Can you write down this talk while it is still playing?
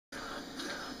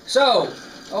So,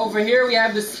 over here we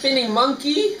have the spinning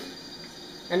monkey.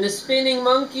 And the spinning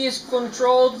monkey is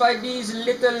controlled by these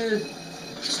little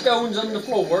stones on the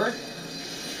floor.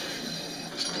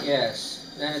 Yes,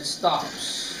 then it stops.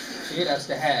 See, that's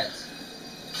the head.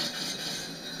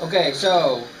 Okay,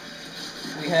 so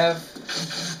we have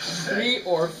 3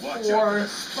 or 4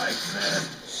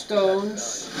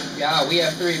 stones. Yeah, we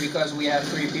have 3 because we have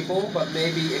 3 people, but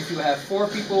maybe if you have 4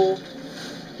 people,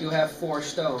 you have 4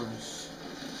 stones.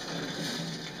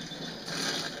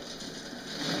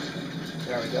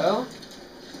 There we go.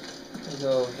 We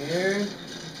go here.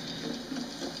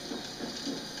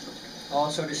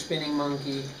 Also the spinning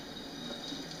monkey.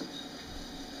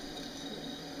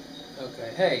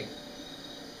 Okay, hey.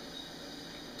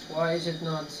 Why is it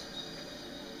not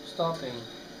stopping?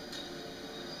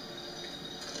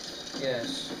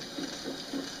 Yes.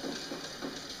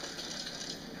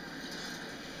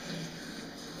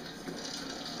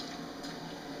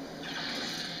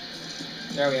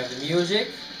 There we have the music.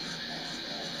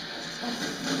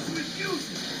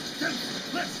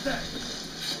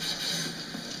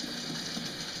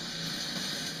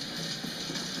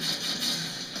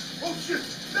 Oh shit!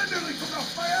 That nearly took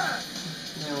off my ass!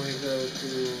 Now we go to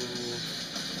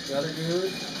the other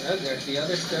dude. Oh, there's the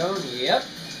other stone. Yep.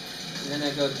 And then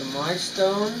I go to my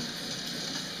stone.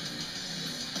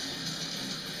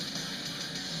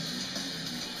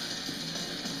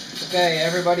 Okay,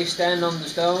 everybody stand on the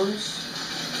stones.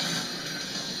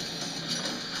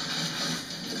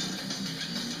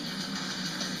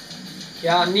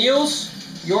 Yeah, Niels,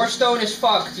 your stone is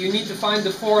fucked. You need to find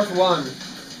the 4th one.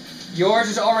 Yours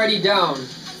is already down.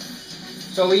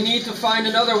 So we need to find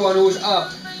another one who's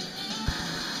up.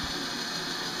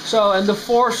 So, and the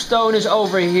 4th stone is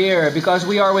over here. Because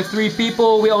we are with 3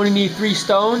 people, we only need 3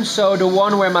 stones. So the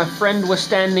one where my friend was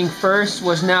standing first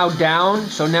was now down.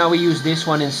 So now we use this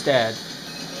one instead.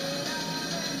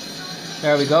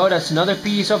 There we go. That's another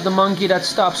piece of the monkey that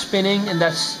stopped spinning. And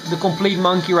that's the complete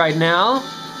monkey right now.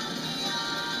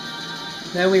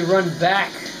 Then we run back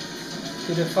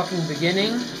to the fucking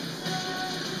beginning.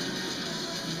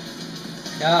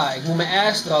 Ja, ik moet mijn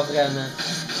ass eraf rennen.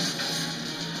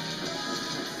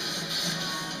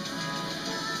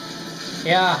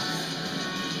 Ja.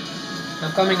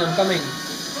 I'm coming. I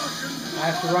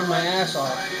have to run my ass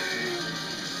off.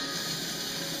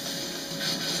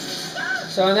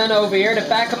 So and then over here the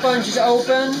pack-a-punch is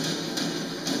open.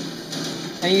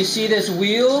 And you see this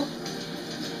wheel.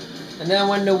 And then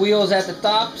when the wheel's at the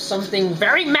top, something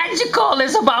very magical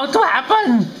is about to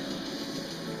happen.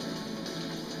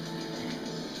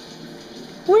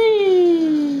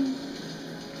 Whee!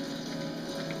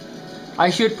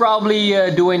 I should probably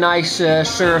do a nice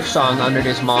surf song under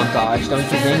this montage, don't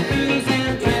you think?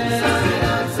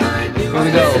 Here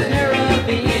we go.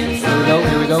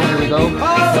 Here we go. The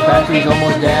battery's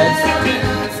almost dead.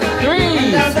 3,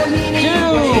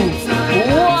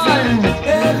 2, 1.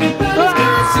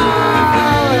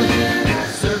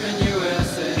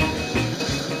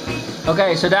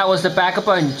 Okay, so that was the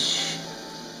pack-a-punch.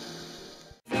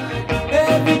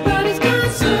 Everybody